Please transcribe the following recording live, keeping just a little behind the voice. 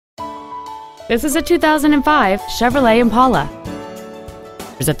This is a 2005 Chevrolet Impala.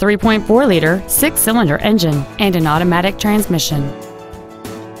 There's a 3.4-liter 6-cylinder engine and an automatic transmission.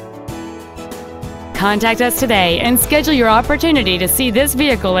 Contact us today and schedule your opportunity to see this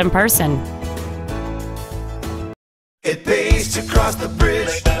vehicle in person. It pays to cross the bridge.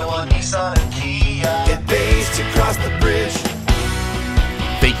 Manawa, Nissan, and Kia. It pays to cross the bridge.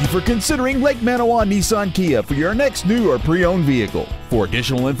 Thank you for considering Lake Manawa Nissan Kia for your next new or pre-owned vehicle. For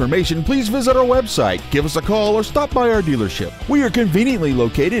additional information, please visit our website, give us a call, or stop by our dealership. We are conveniently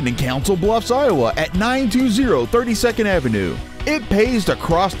located in Council Bluffs, Iowa at 920 32nd Avenue. It pays to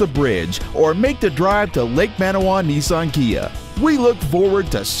cross the bridge or make the drive to Lake Manawa Nissan Kia. We look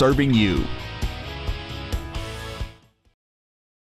forward to serving you.